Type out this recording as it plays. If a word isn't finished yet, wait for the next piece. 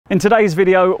In today's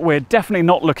video, we're definitely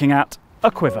not looking at a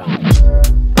quiver.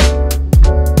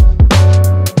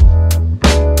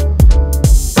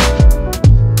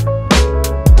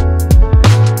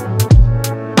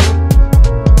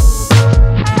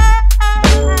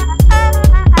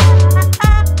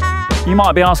 You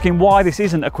might be asking why this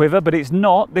isn't a quiver, but it's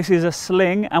not. This is a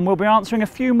sling, and we'll be answering a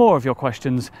few more of your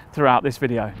questions throughout this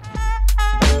video.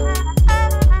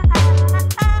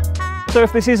 So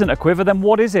if this isn't a quiver, then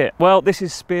what is it? Well, this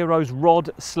is Speero's rod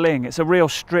sling. It's a real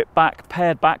stripped back,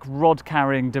 pared back rod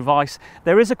carrying device.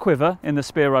 There is a quiver in the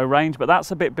Speero range, but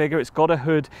that's a bit bigger. It's got a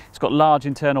hood, it's got large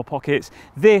internal pockets.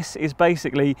 This is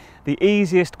basically the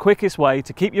easiest, quickest way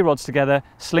to keep your rods together,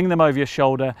 sling them over your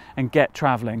shoulder and get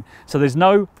traveling. So there's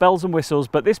no bells and whistles,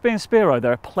 but this being Speero,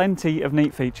 there are plenty of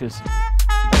neat features.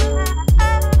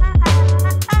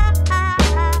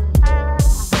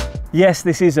 Yes,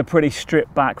 this is a pretty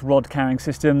stripped back rod carrying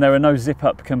system. There are no zip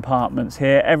up compartments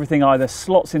here. Everything either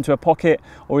slots into a pocket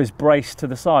or is braced to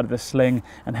the side of the sling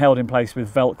and held in place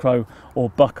with Velcro or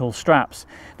buckle straps.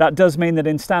 That does mean that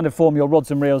in standard form your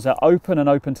rods and reels are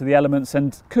open to the elements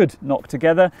and could knock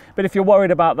together. But if you're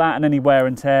worried about that and any wear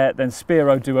and tear, then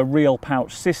Speero do a reel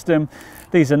pouch system.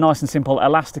 These are nice and simple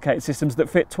elasticated systems that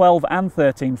fit 12 and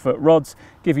 13 foot rods,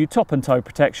 give you top and toe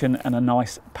protection and a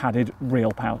nice padded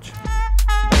reel pouch.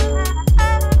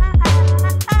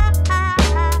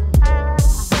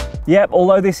 Yep,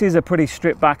 although this is a pretty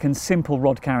stripped back and simple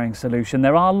rod carrying solution,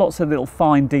 there are lots of little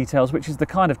fine details, which is the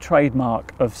kind of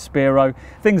trademark of Speero.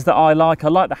 Things that I like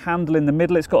the handle in the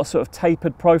middle. It's got a sort of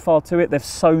tapered profile to it. They've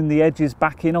sewn the edges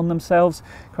back in on themselves.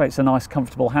 Creates a nice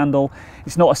comfortable handle.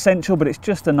 It's not essential, but it's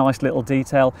just a nice little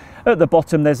detail. At the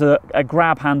bottom there's a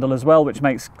grab handle as well, which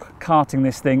makes carting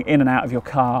this thing in and out of your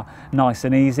car nice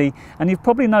and easy. And you've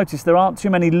probably noticed there aren't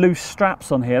too many loose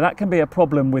straps on here. That can be a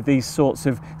problem with these sorts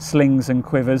of slings and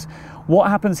quivers. What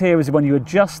happens here is when you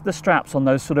adjust the straps on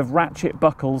those sort of ratchet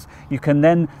buckles, you can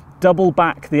then double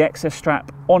back the excess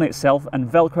strap on itself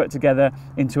and Velcro it together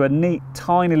into a neat,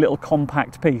 tiny little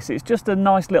compact piece. It's just a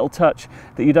nice little touch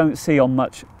that you don't see on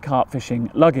much carp fishing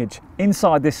luggage.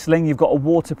 Inside this sling, you've got a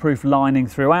waterproof lining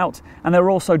throughout, and there are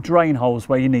also drain holes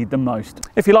where you need them most.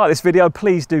 If you like this video,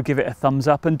 please do give it a thumbs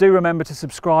up and do remember to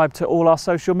subscribe to all our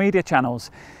social media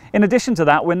channels. In addition to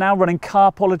that, we're now running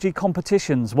CARPology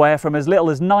competitions where from as little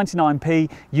as 99p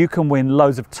you can win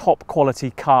loads of top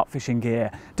quality carp fishing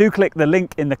gear. Do click the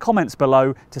link in the comments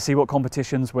below to see what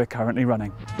competitions we're currently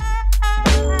running.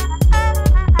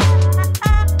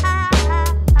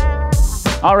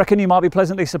 I reckon you might be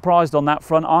pleasantly surprised on that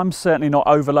front. I'm certainly not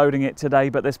overloading it today,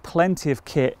 but there's plenty of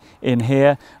kit in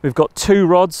here. We've got two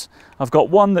rods. I've got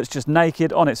one that's just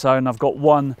naked on its own. I've got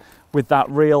one with that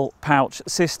reel pouch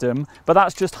system, but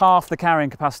that's just half the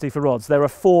carrying capacity for rods. There are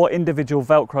 4 individual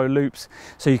Velcro loops,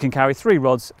 so you can carry 3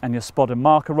 rods and your spot and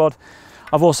marker rod.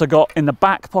 I've also got in the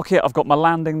back pocket, I've got my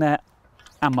landing net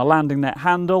and my landing net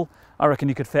handle. I reckon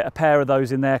you could fit a pair of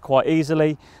those in there quite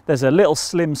easily. There's a little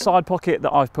slim side pocket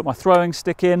that I've put my throwing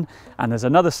stick in, and there's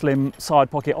another slim side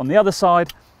pocket on the other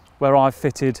side where I've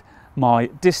fitted my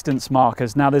distance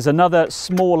markers. Now there's another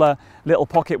smaller little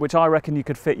pocket which I reckon you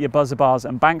could fit your buzzer bars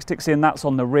and bank sticks in. That's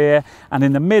on the rear, and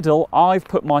in the middle I've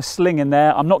put my sling in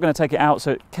there. I'm not going to take it out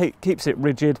so it keeps it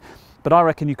rigid, but I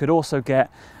reckon you could also get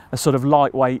a sort of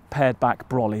lightweight pared back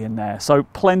brolly in there. So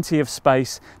plenty of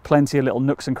space, plenty of little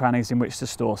nooks and crannies in which to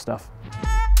store stuff.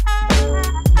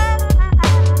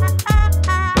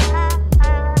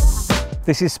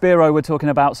 This is Speero we're talking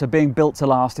about, so being built to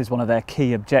last is one of their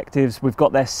key objectives. We've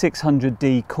got their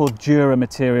 600D Cordura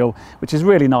material, which is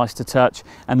really nice to touch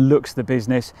and looks the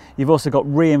business. You've also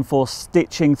got reinforced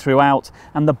stitching throughout,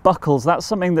 and the buckles, that's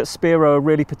something that Speero are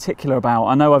really particular about.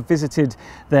 I know I've visited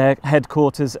their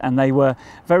headquarters and they were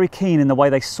very keen in the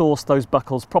way they sourced those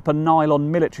buckles, proper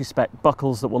nylon military spec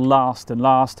buckles that will last and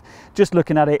last. Just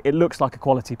looking at it, it looks like a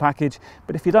quality package,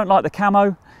 but if you don't like the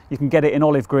camo, you can get it in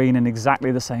olive green in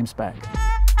exactly the same spec.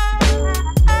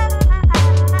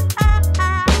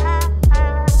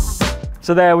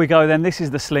 So there we go then, this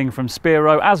is the sling from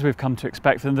Speero, as we've come to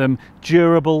expect from them.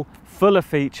 Durable, full of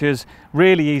features,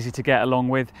 really easy to get along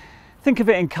with. Think of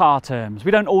it in car terms.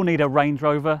 We don't all need a Range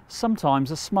Rover, sometimes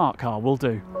a smart car will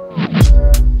do.